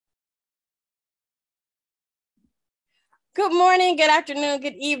Good morning, good afternoon,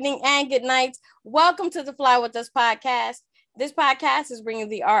 good evening, and good night. Welcome to the Fly With Us podcast. This podcast is bringing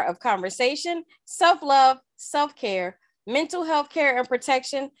the art of conversation, self-love, self-care, mental health care and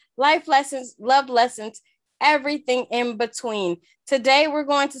protection, life lessons, love lessons, everything in between. Today, we're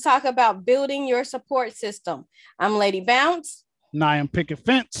going to talk about building your support system. I'm Lady Bounce. And I am Picket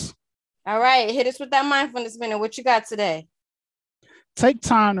Fence. All right, hit us with that mindfulness minute. What you got today? Take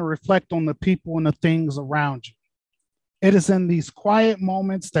time to reflect on the people and the things around you. It is in these quiet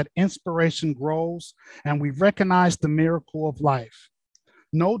moments that inspiration grows and we recognize the miracle of life.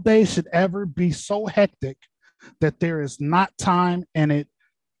 No day should ever be so hectic that there is not time in it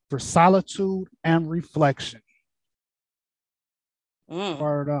for solitude and reflection.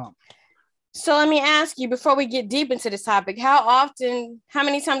 Word up. So let me ask you before we get deep into this topic, how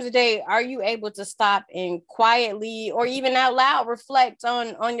many times a day are you able to stop and quietly or even out loud reflect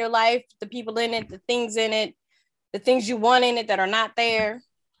on your life, the people in it, the things in it, the things you want in it that are not there?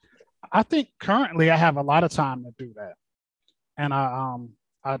 I think currently I have a lot of time to do that. And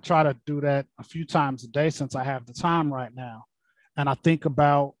I try to do that a few times a day since I have the time right now. And I think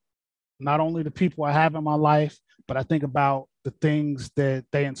about not only the people I have in my life, but I think about the things that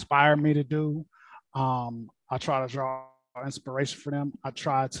they inspire me to do. I try to draw inspiration for them. I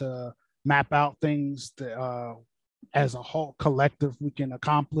try to map out things that as a whole collective we can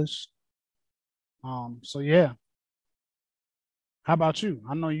accomplish. So yeah. How about you?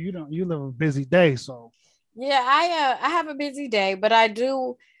 I know you live a busy day, so yeah, I have a busy day, but I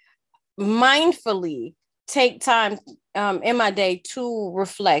do mindfully take time in my day to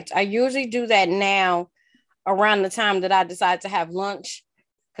reflect. I usually do that now around the time that I decide to have lunch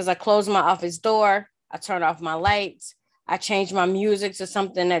because I close my office door, I turn off my lights, I change my music to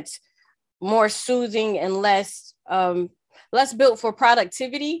something that's more soothing and less built for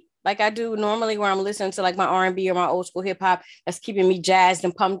productivity like I do normally where I'm listening to like my R&B or my old school hip hop that's keeping me jazzed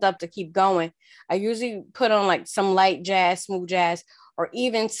and pumped up to keep going. I usually put on like some light jazz, smooth jazz, or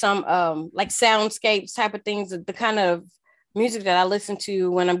even some like soundscapes type of things, the kind of music that I listen to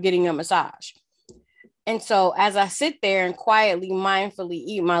when I'm getting a massage. And so as I sit there and quietly, mindfully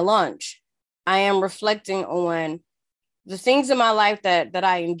eat my lunch, I am reflecting on the things in my life that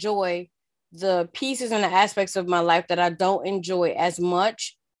I enjoy, the pieces and the aspects of my life that I don't enjoy as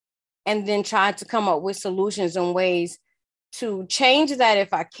much, and then try to come up with solutions and ways to change that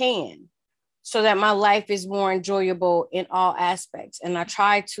if I can, so that my life is more enjoyable in all aspects. And I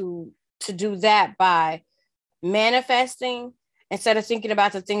try to do that by manifesting. Instead of thinking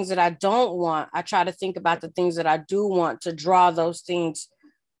about the things that I don't want, I try to think about the things that I do want to draw those things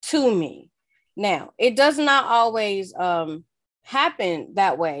to me. Now, it does not always happen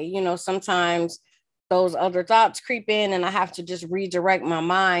that way. You know, sometimes those other thoughts creep in and I have to just redirect my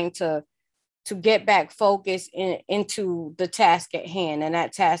mind to get back focused into the task at hand. And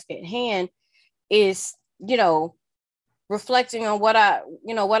that task at hand is, reflecting on what I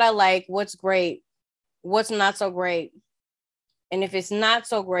like, what's great, what's not so great. And if it's not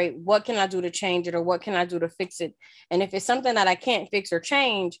so great, what can I do to change it or what can I do to fix it? And if it's something that I can't fix or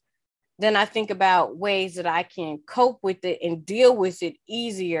change, then I think about ways that I can cope with it and deal with it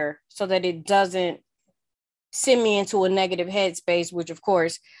easier so that it doesn't send me into a negative headspace, which of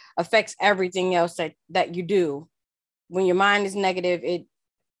course affects everything else that you do. When your mind is negative, it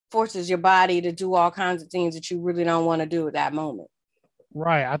forces your body to do all kinds of things that you really don't want to do at that moment.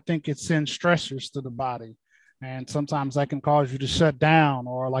 right. I think it sends stressors to the body. And sometimes that can cause you to shut down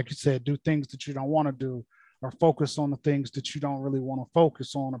or, like you said, do things that you don't want to do or focus on the things that you don't really want to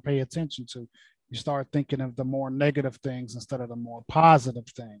focus on or pay attention to. You start thinking of the more negative things instead of the more positive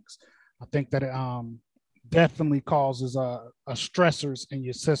things. I think that it definitely causes a stressors in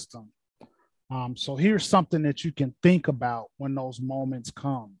your system. So here's something that you can think about when those moments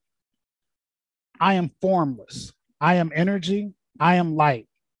come. I am formless. I am energy. I am light.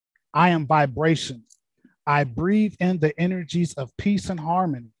 I am vibration. I breathe in the energies of peace and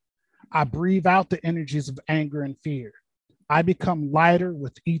harmony. I breathe out the energies of anger and fear. I become lighter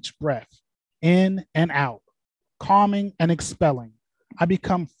with each breath, in and out, calming and expelling. I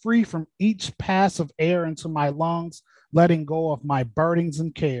become free from each pass of air into my lungs, letting go of my burdens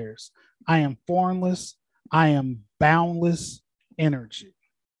and cares. I am formless. I am boundless energy.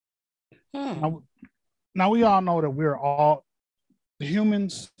 Hmm. Now, now we all know that we're all the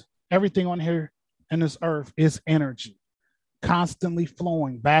humans, everything on here in this earth is energy, constantly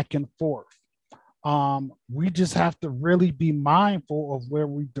flowing back and forth. We just have to really be mindful of where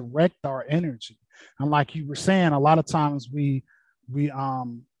we direct our energy. And like you were saying, a lot of times we we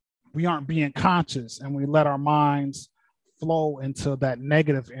aren't being conscious and we let our minds flow into that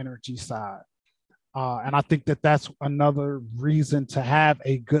negative energy side. And I think that that's another reason to have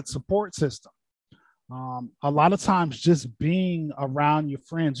a good support system. A lot of times, just being around your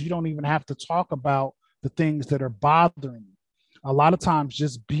friends, you don't even have to talk about the things that are bothering you. A lot of times,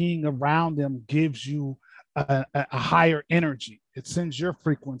 just being around them gives you a higher energy. It sends your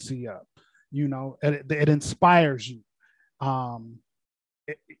frequency up. It inspires you. Um,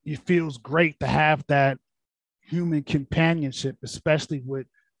 it feels great to have that human companionship, especially with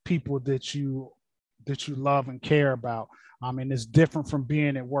people that you love and care about. I mean, it's different from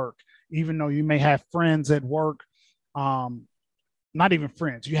being at work. Even though you may have friends at work, um, not even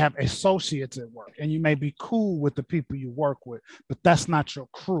friends, you have associates at work, and you may be cool with the people you work with, but that's not your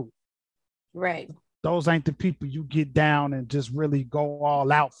crew. Right. Those ain't the people you get down and just really go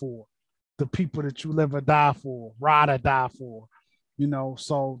all out for. The people that you live or die for, ride or die for.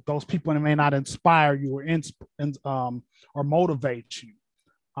 So those people that may not inspire you or motivate you.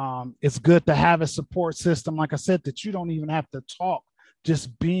 It's good to have a support system, like I said, that you don't even have to talk.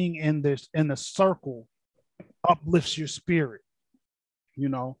 Just being in the circle uplifts your spirit,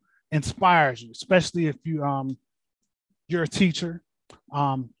 inspires you, especially if you're a teacher.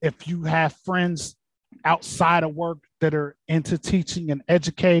 If you have friends outside of work that are into teaching and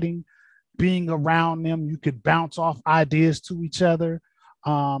educating, being around them, you could bounce off ideas to each other.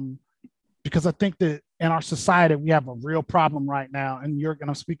 Because I think that in our society, we have a real problem right now. And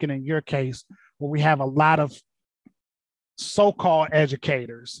I'm speaking in your case, where we have a lot of so-called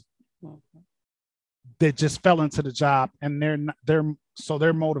educators that just fell into the job, and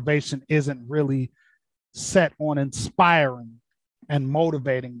their motivation isn't really set on inspiring and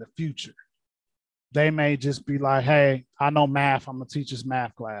motivating the future. They may just be like, hey, I know math, I'm gonna teach this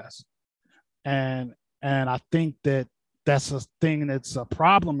math class. And I think that that's a thing that's a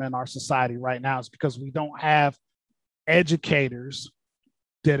problem in our society right now, is because we don't have educators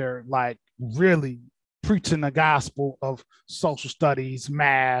that are like really preaching the gospel of social studies,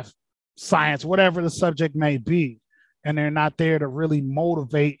 math, science, whatever the subject may be. And they're not there to really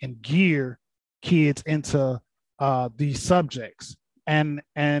motivate and gear kids into these subjects and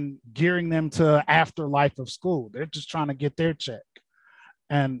gearing them to afterlife of school. They're just trying to get their check.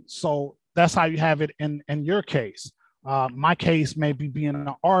 And so that's how you have it in your case. My case may be being an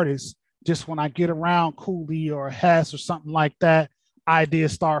artist. Just when I get around Cooley or Hess or something like that,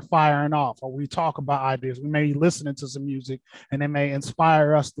 ideas start firing off, or we talk about ideas. We may be listening to some music and it may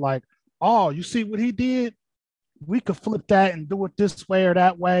inspire us like, oh, you see what he did? We could flip that and do it this way or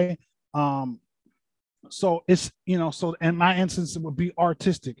that way. So it's, so in my instance, it would be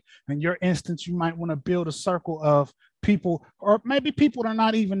artistic. In your instance, you might want to build a circle of people, or maybe people that are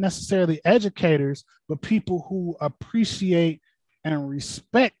not even necessarily educators, but people who appreciate and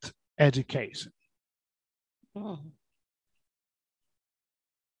respect education. Oh.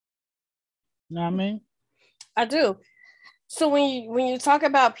 You know what I mean? I do. So when you talk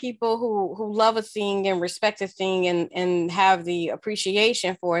about people who love a thing and respect a thing and have the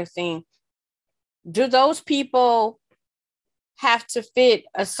appreciation for a thing, do those people have to fit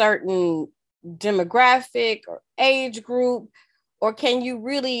a certain demographic or age group, or can you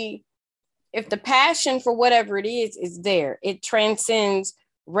really, if the passion for whatever it is there, it transcends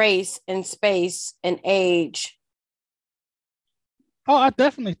race and space and age? Oh, I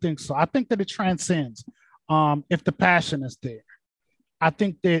definitely think so. I think that it transcends if the passion is there. I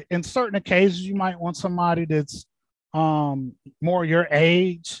think that in certain occasions you might want somebody that's more your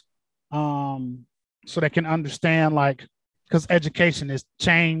age, so they can understand, like, because education has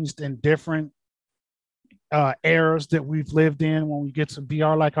changed in different eras that we've lived in. When we get to be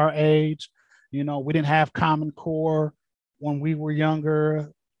our age, we didn't have Common Core when we were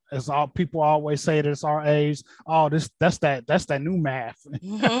younger. As all people always say that it's our age. Oh, that's that new math.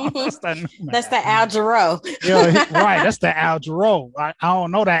 That's that new math. That's the algebra. Yeah, right. That's the algebra. I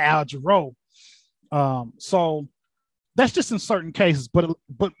don't know that algebra. So that's just in certain cases, but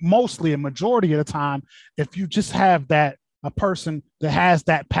mostly a majority of the time, if you just have a person that has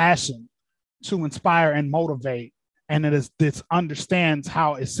that passion to inspire and motivate, and this understands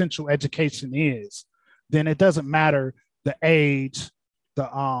how essential education is, then it doesn't matter the age,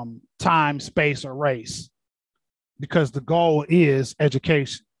 the time, space, or race, because the goal is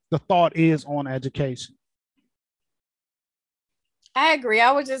education. The thought is on education. I agree.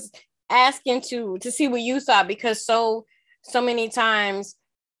 I was just asking to see what you thought, because so many times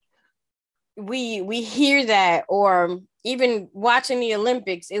we hear that, or even watching the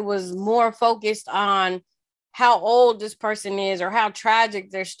Olympics, it was more focused on how old this person is or how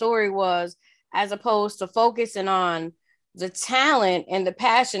tragic their story was, as opposed to focusing on the talent and the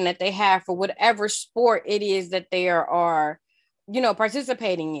passion that they have for whatever sport it is that they are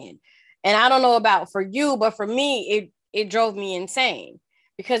participating in. And I don't know about for you, but for me, it drove me insane,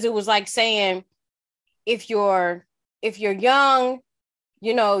 because it was like saying, if you're young,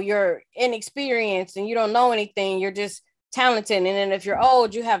 you know, you're inexperienced and you don't know anything, you're just talented. And then if you're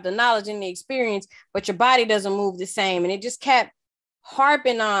old, you have the knowledge and the experience, but your body doesn't move the same. And it just kept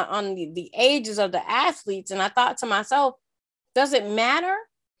harping on the ages of the athletes. And I thought to myself, does it matter?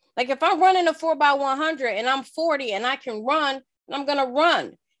 Like, if I'm running a 4x100 and I'm 40 and I can run, I'm going to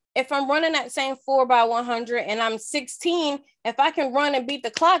run. If I'm running that same 4x100 and I'm 16, if I can run and beat the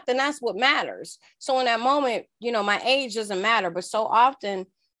clock, then that's what matters. So in that moment, you know, my age doesn't matter. But so often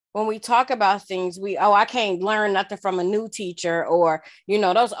when we talk about things, I can't learn nothing from a new teacher, or, you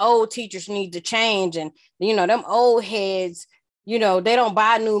know, those old teachers need to change. And, you know, them old heads, you know, they don't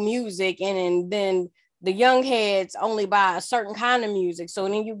buy new music. And then the young heads only buy a certain kind of music. So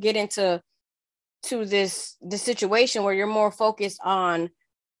then you get into the situation where you're more focused on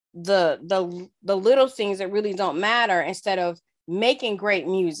the little things that really don't matter, instead of making great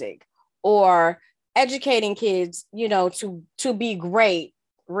music or educating kids, you know, to be great,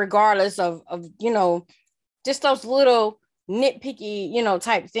 regardless of you know, just those little nitpicky, you know,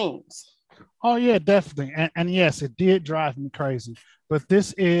 type things. Oh yeah, definitely. And yes, it did drive me crazy. But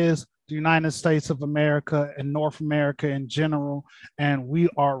this is the United States of America and North America in general, and we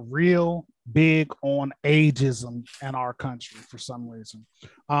are real big on ageism in our country for some reason.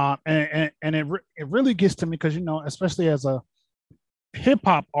 And it really gets to me because, you know, especially as a hip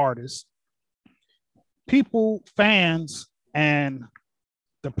hop artist, people, fans, and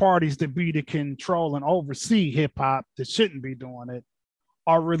the parties that be to control and oversee hip hop that shouldn't be doing it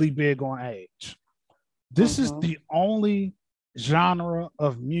are really big on age. This is the only genre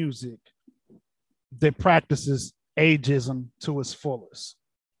of music that practices ageism to its fullest.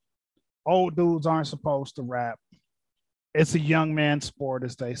 Old dudes aren't supposed to rap. It's a young man's sport,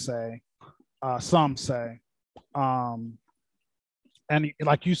 as they say. Some say. And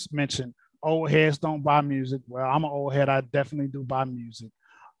like you mentioned, old heads don't buy music. Well, I'm an old head. I definitely do buy music.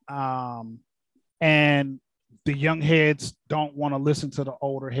 And the young heads don't want to listen to the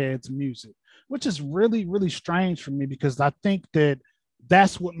older heads' music, which is really, really strange for me, because I think that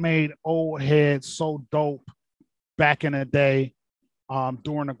that's what made old heads so dope back in the day,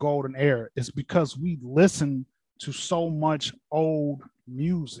 during the golden era, is because we listened to so much old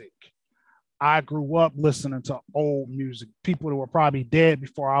music. I grew up listening to old music, people that were probably dead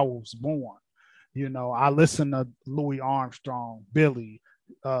before I was born. You know, I listened to Louis Armstrong, Billy,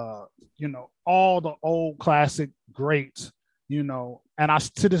 you know, all the old classic greats, you know, and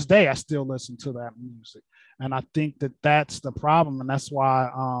to this day, I still listen to that music. And I think that that's the problem. And that's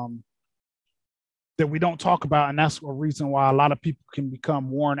why, that we don't talk about. And that's a reason why a lot of people can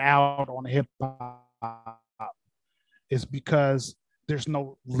become worn out on hip hop, is because there's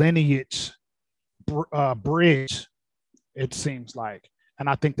no lineage bridge, it seems like. And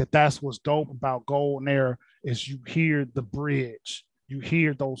I think that that's what's dope about Golden Era, is you hear the bridge, you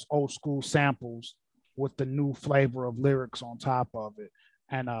hear those old school samples with the new flavor of lyrics on top of it,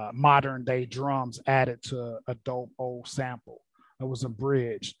 and modern day drums added to a dope old sample. It was a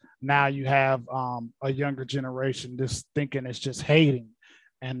bridge. Now you have a younger generation just thinking it's just hating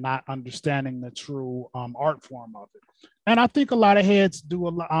and not understanding the true art form of it. And I think a lot of heads do a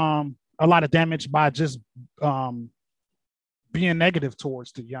lot of damage by just being negative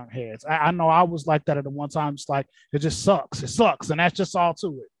towards the young heads. I know I was like that at the one time. It's like, it just sucks. It sucks. And that's just all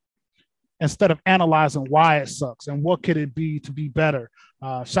to it. Instead of analyzing why it sucks and what could it be to be better.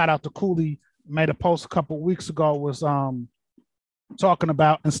 Shout out to Cooley, made a post a couple of weeks ago, was talking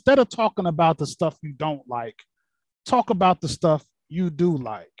about, instead of talking about the stuff you don't like, talk about the stuff you do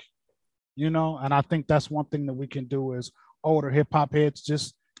like, you know? And I think that's one thing that we can do as older hip hop heads,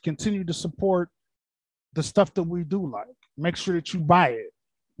 just continue to support the stuff that we do like. Make sure that you buy it.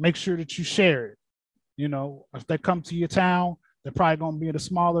 Make sure that you share it. You know, if they come to your town, they're probably going to be at a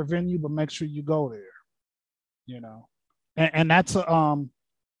smaller venue, but make sure you go there. You know, and that's a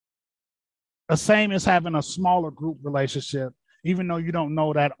same as having a smaller group relationship. Even though you don't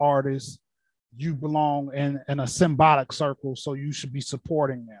know that artist, you belong in a symbolic circle, so you should be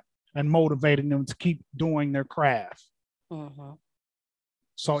supporting them and motivating them to keep doing their craft. Mm-hmm.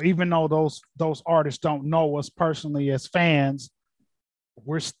 So even though those artists don't know us personally as fans,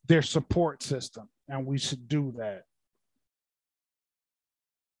 we're their support system, and we should do that.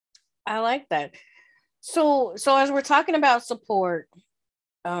 I like that. So as we're talking about support,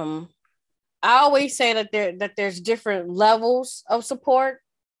 I always say that there's different levels of support,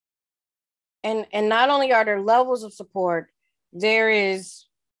 and not only are there levels of support,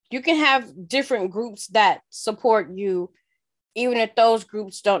 you can have different groups that support you even if those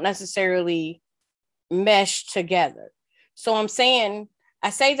groups don't necessarily mesh together. So I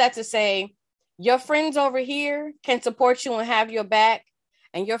say that to say, your friends over here can support you and have your back,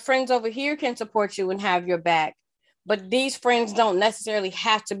 and your friends over here can support you and have your back. But these friends don't necessarily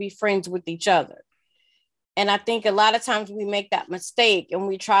have to be friends with each other. And I think a lot of times we make that mistake and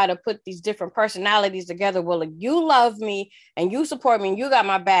we try to put these different personalities together. Well, if you love me and you support me and you got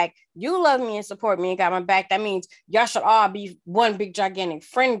my back, you love me and support me and got my back, that means y'all should all be one big gigantic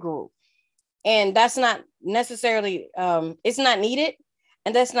friend group. And that's not necessarily, it's not needed.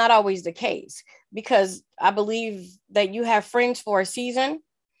 And that's not always the case, because I believe that you have friends for a season,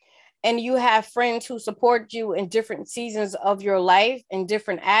 and you have friends who support you in different seasons of your life and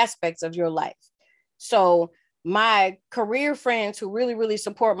different aspects of your life. So my career friends who really, really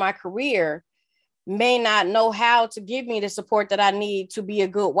support my career may not know how to give me the support that I need to be a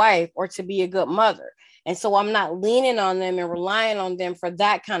good wife or to be a good mother. And so I'm not leaning on them and relying on them for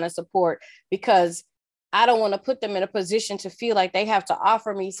that kind of support, because I don't want to put them in a position to feel like they have to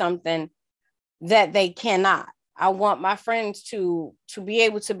offer me something that they cannot. I want my friends to be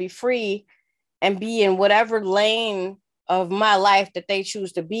able to be free and be in whatever lane of my life that they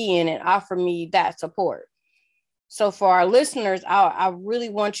choose to be in and offer me that support. So for our listeners, I really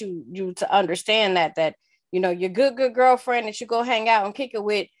want you to understand that your good girlfriend that you go hang out and kick it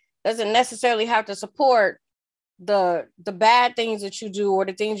with doesn't necessarily have to support the bad things that you do or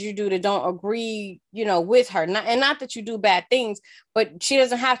the things you do that don't agree, with her. Not that you do bad things, but she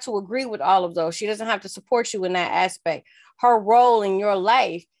doesn't have to agree with all of those. She doesn't have to support you in that aspect. Her role in your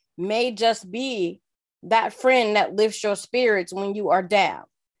life may just be that friend that lifts your spirits when you are down.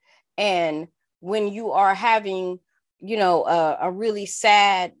 And when you are having, a really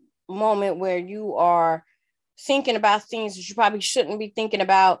sad moment where you are thinking about things that you probably shouldn't be thinking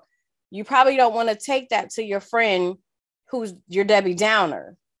about, you probably don't want to take that to your friend who's your Debbie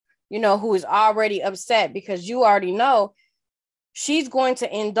Downer, who is already upset, because you already know she's going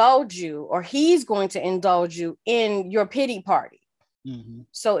to indulge you or he's going to indulge you in your pity party. Mm-hmm.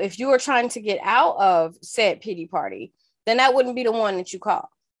 So if you are trying to get out of said pity party, then that wouldn't be the one that you call.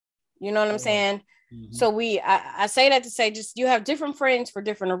 You know what I'm saying? Mm-hmm. So I say that to say, just, you have different friends for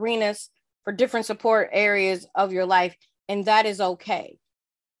different arenas, for different support areas of your life. And that is okay.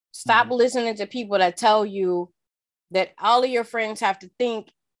 Stop listening to people that tell you that all of your friends have to think,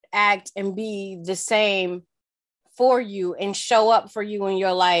 act, and be the same for you and show up for you in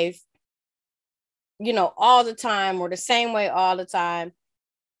your life, all the time, or the same way all the time.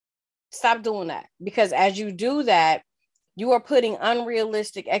 Stop doing that, because as you do that, you are putting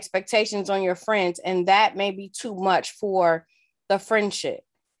unrealistic expectations on your friends, and that may be too much for the friendship.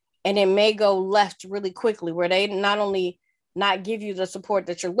 And it may go left really quickly, where they not only not give you the support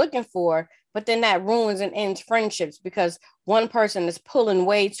that you're looking for, but then that ruins and ends friendships, because one person is pulling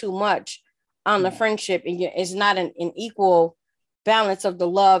way too much on the friendship, and it's not an equal balance of the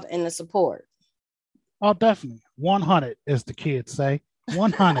love and the support. Oh, definitely. 100, as the kids say.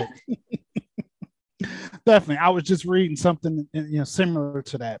 100. Definitely. I was just reading something similar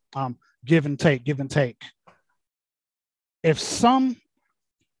to that. Give and take. If some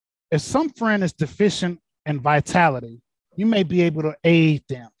friend is deficient in vitality, you may be able to aid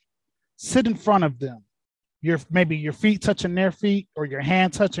them. Sit in front of them. Maybe your feet touching their feet, or your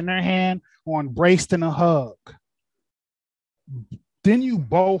hand touching their hand, or embraced in a hug. Then you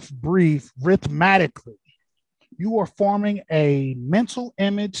both breathe rhythmically. You are forming a mental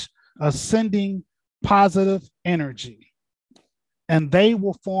image of sending positive energy, and they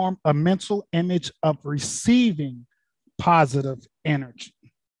will form a mental image of receiving positive energy.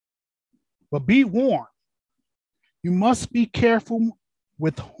 But be warned, you must be careful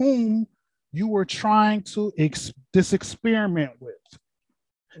with whom you are trying to this experiment with,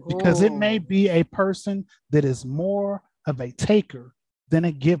 because it may be a person that is more of a taker than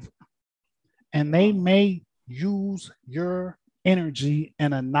a giver, and they may use your energy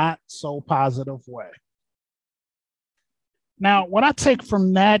in a not so positive way. Now, what I take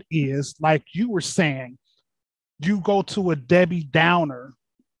from that is, like you were saying, you go to a Debbie Downer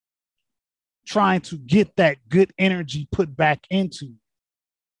trying to get that good energy put back into you.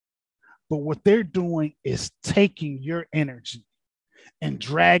 But what they're doing is taking your energy and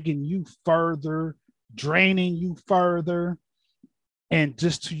dragging you further, draining you further, and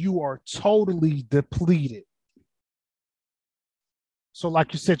just you are totally depleted. So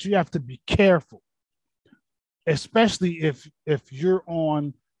like you said, you have to be careful, especially if you're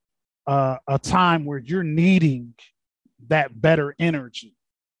on a time where you're needing that better energy,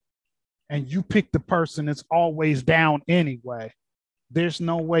 and you pick the person that's always down anyway. There's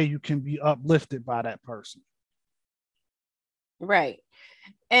no way you can be uplifted by that person. Right.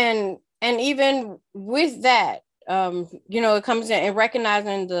 And even with that, it comes in and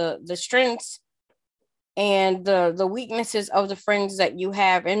recognizing the strengths and the weaknesses of the friends that you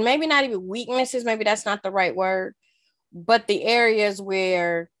have, and maybe not even weaknesses, maybe that's not the right word, but the areas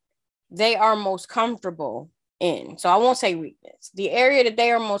where they are most comfortable in. So I won't say weakness, the area that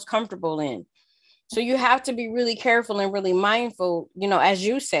they are most comfortable in. So you have to be really careful and really mindful, as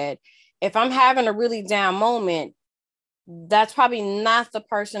you said, if I'm having a really down moment, that's probably not the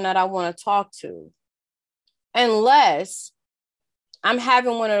person that I want to talk to, unless I'm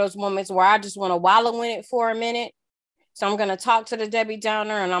having one of those moments where I just want to wallow in it for a minute. So I'm going to talk to the Debbie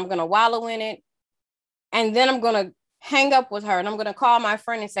Downer and I'm going to wallow in it. And then I'm going to hang up with her and I'm going to call my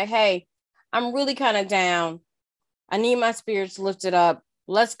friend and say, hey, I'm really kind of down. I need my spirits lifted up.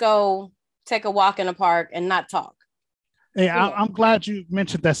 Let's go take a walk in the park and not talk. Hey, I'm glad you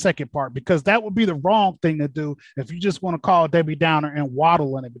mentioned that second part, because that would be the wrong thing to do if you just want to call Debbie Downer and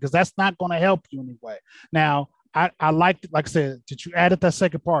waddle in it, because that's not going to help you anyway. Now, I like I said, that you added that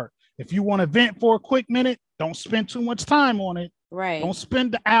second part. If you want to vent for a quick minute, don't spend too much time on it. Right. Don't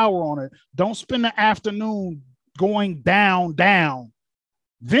spend the hour on it. Don't spend the afternoon going down.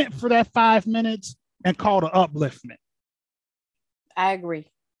 Vent for that 5 minutes and call the upliftment. I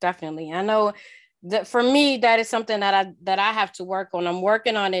agree. Definitely. I know that for me, that is something that I have to work on. I'm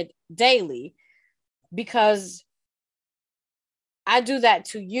working on it daily because I do that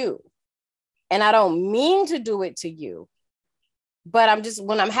to you. And I don't mean to do it to you. But I'm just,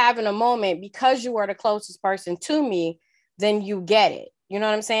 when I'm having a moment, because you are the closest person to me, then you get it. You know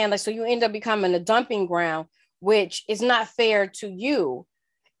what I'm saying? Like, so you end up becoming a dumping ground, which is not fair to you.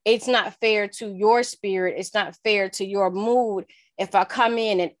 It's not fair to your spirit. It's not fair to your mood. If I come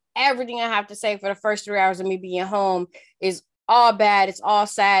in and everything I have to say for the first 3 hours of me being home is all bad, it's all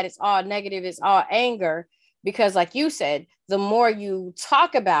sad, it's all negative, it's all anger. Because like you said, the more you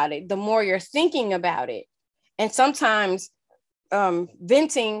talk about it, the more you're thinking about it. And sometimes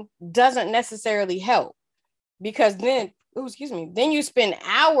venting doesn't necessarily help, because then you spend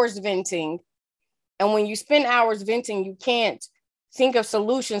hours venting. And when you spend hours venting, you can't think of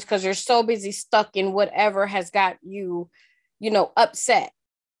solutions because you're so busy stuck in whatever has got you, upset.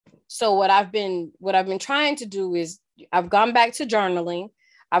 So what I've been trying to do is I've gone back to journaling.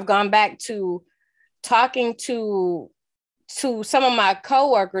 I've gone back to talking to some of my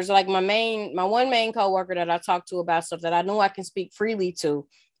coworkers, like my one main coworker that I talk to about stuff that I know I can speak freely to.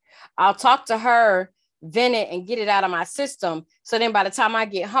 I'll talk to her, vent it, and get it out of my system. So then by the time I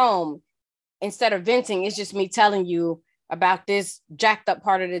get home, instead of venting, it's just me telling you about this jacked up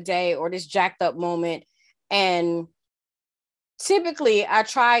part of the day or this jacked up moment. And typically I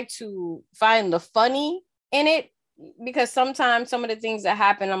try to find the funny in it, because sometimes some of the things that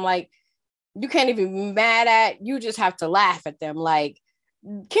happen, I'm like, you can't even be mad at, you just have to laugh at them. Like,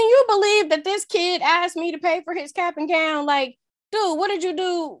 can you believe that this kid asked me to pay for his cap and gown? Like, dude, what did you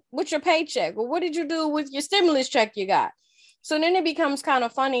do with your paycheck? Or what did you do with your stimulus check you got? So then it becomes kind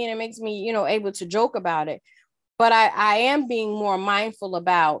of funny and it makes me, able to joke about it. But I am being more mindful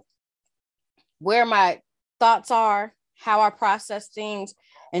about where my thoughts are, how I process things,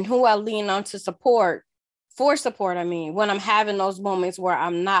 and who I lean on to support. For support, I mean, when I'm having those moments where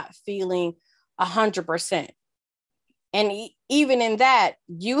I'm not feeling 100%. And even in that,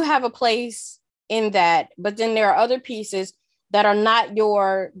 you have a place in that, but then there are other pieces that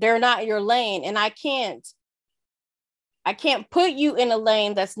are they're not your lane. And I can't put you in a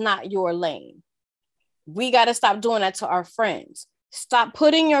lane that's not your lane. We got to stop doing that to our friends. Stop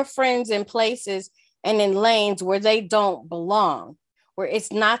putting your friends in places and in lanes where they don't belong, where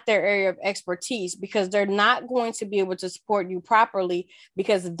it's not their area of expertise, because they're not going to be able to support you properly,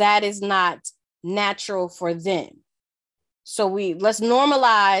 because that is not natural for them. So let's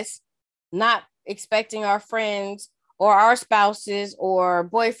normalize not expecting our friends or our spouses or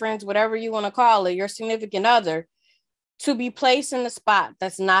boyfriends, whatever you want to call it, your significant other, to be placed in a spot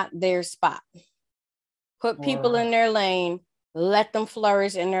that's not their spot. Put people in their lane, let them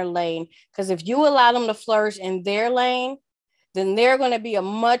flourish in their lane. Because if you allow them to flourish in their lane, then they're going to be a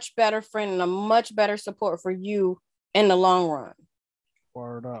much better friend and a much better support for you in the long run.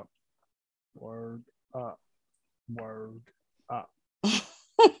 Word up. Word up. Word up.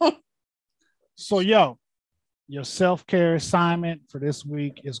 So, your self-care assignment for this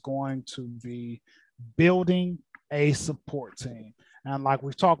week is going to be building a support team. And like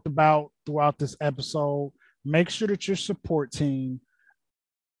we've talked about throughout this episode, make sure that your support team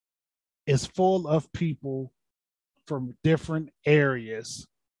is full of people from different areas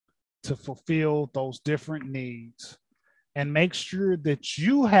to fulfill those different needs. And make sure that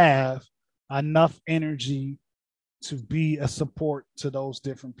you have enough energy to be a support to those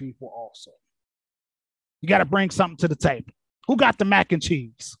different people also. You got to bring something to the table. Who got the mac and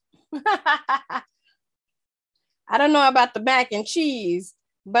cheese? I don't know about the mac and cheese,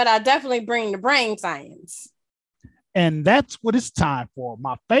 but I definitely bring the brain science. And that's what it's time for.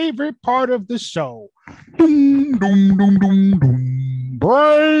 My favorite part of the show. Doom, doom, doom, doom, doom.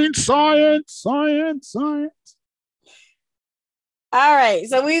 Brain science, science, science. All right.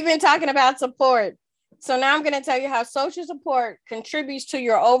 So we've been talking about support. So now I'm going to tell you how social support contributes to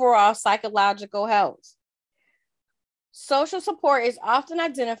your overall psychological health. Social support is often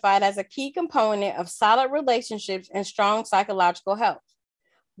identified as a key component of solid relationships and strong psychological health.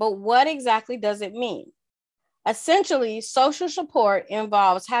 But what exactly does it mean? Essentially, social support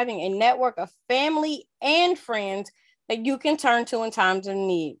involves having a network of family and friends that you can turn to in times of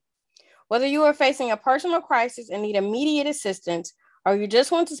need. Whether you are facing a personal crisis and need immediate assistance, or you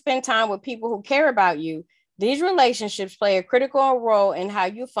just want to spend time with people who care about you, these relationships play a critical role in how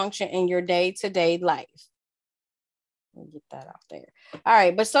you function in your day-to-day life. Let me get that out there. All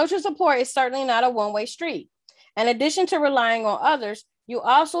right, but social support is certainly not a one-way street. In addition to relying on others, you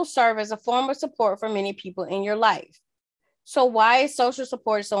also serve as a form of support for many people in your life. So why is social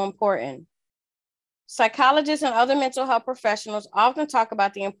support so important? Psychologists and other mental health professionals often talk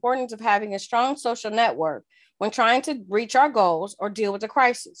about the importance of having a strong social network when trying to reach our goals or deal with a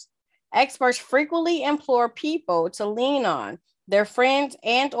crisis. Experts frequently implore people to lean on their friends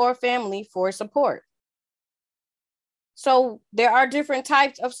and or family for support. So there are different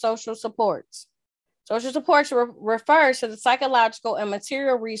types of social supports. Social support refers to the psychological and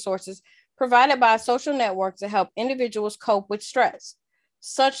material resources provided by social networks to help individuals cope with stress.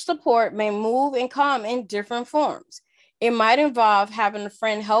 Such support may move and come in different forms. It might involve having a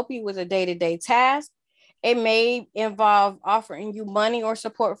friend help you with a day-to-day task. It may involve offering you money or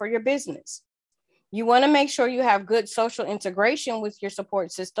support for your business. You want to make sure you have good social integration with your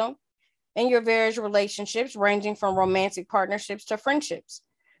support system and your various relationships, ranging from romantic partnerships to friendships.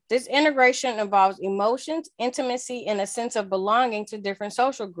 This integration involves emotions, intimacy, and a sense of belonging to different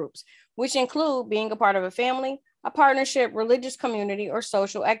social groups, which include being a part of a family, a partnership, religious community, or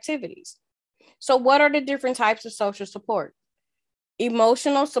social activities. So what are the different types of social support?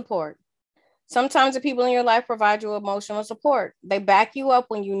 Emotional support. Sometimes the people in your life provide you emotional support. They back you up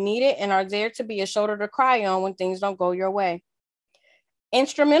when you need it and are there to be a shoulder to cry on when things don't go your way.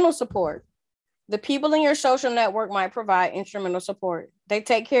 Instrumental support. The people in your social network might provide instrumental support. They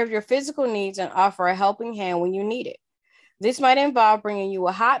take care of your physical needs and offer a helping hand when you need it. This might involve bringing you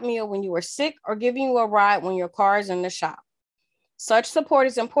a hot meal when you are sick or giving you a ride when your car is in the shop. Such support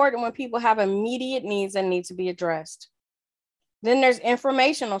is important when people have immediate needs that need to be addressed. Then there's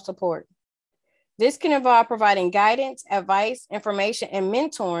informational support. This can involve providing guidance, advice, information, and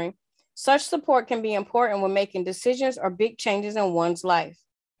mentoring. Such support can be important when making decisions or big changes in one's life.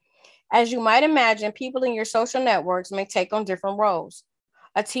 As you might imagine, people in your social networks may take on different roles.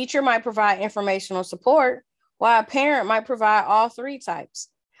 A teacher might provide informational support, while a parent might provide all three types.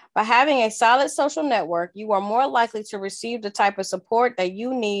 By having a solid social network, you are more likely to receive the type of support that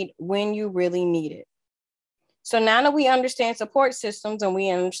you need when you really need it. So now that we understand support systems and we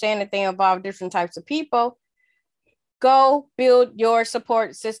understand that they involve different types of people, go build your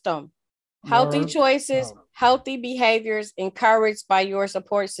support system. Healthy choices, healthy behaviors encouraged by your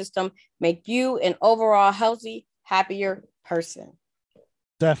support system make you an overall healthy, happier person.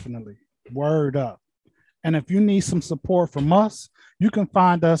 Definitely. Word up. And if you need some support from us, you can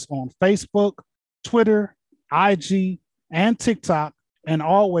find us on Facebook, Twitter, IG, and TikTok, and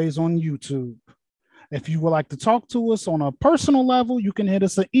always on YouTube. If you would like to talk to us on a personal level, you can hit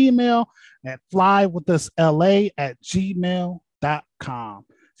us an email at flywithusla@gmail.com.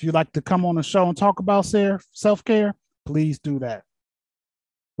 If you'd like to come on the show and talk about self-care, please do that.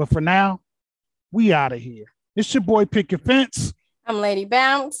 But for now, we out of here. It's your boy Pick Your Fence. I'm Lady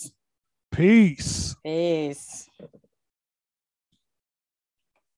Bounce. Peace. Peace.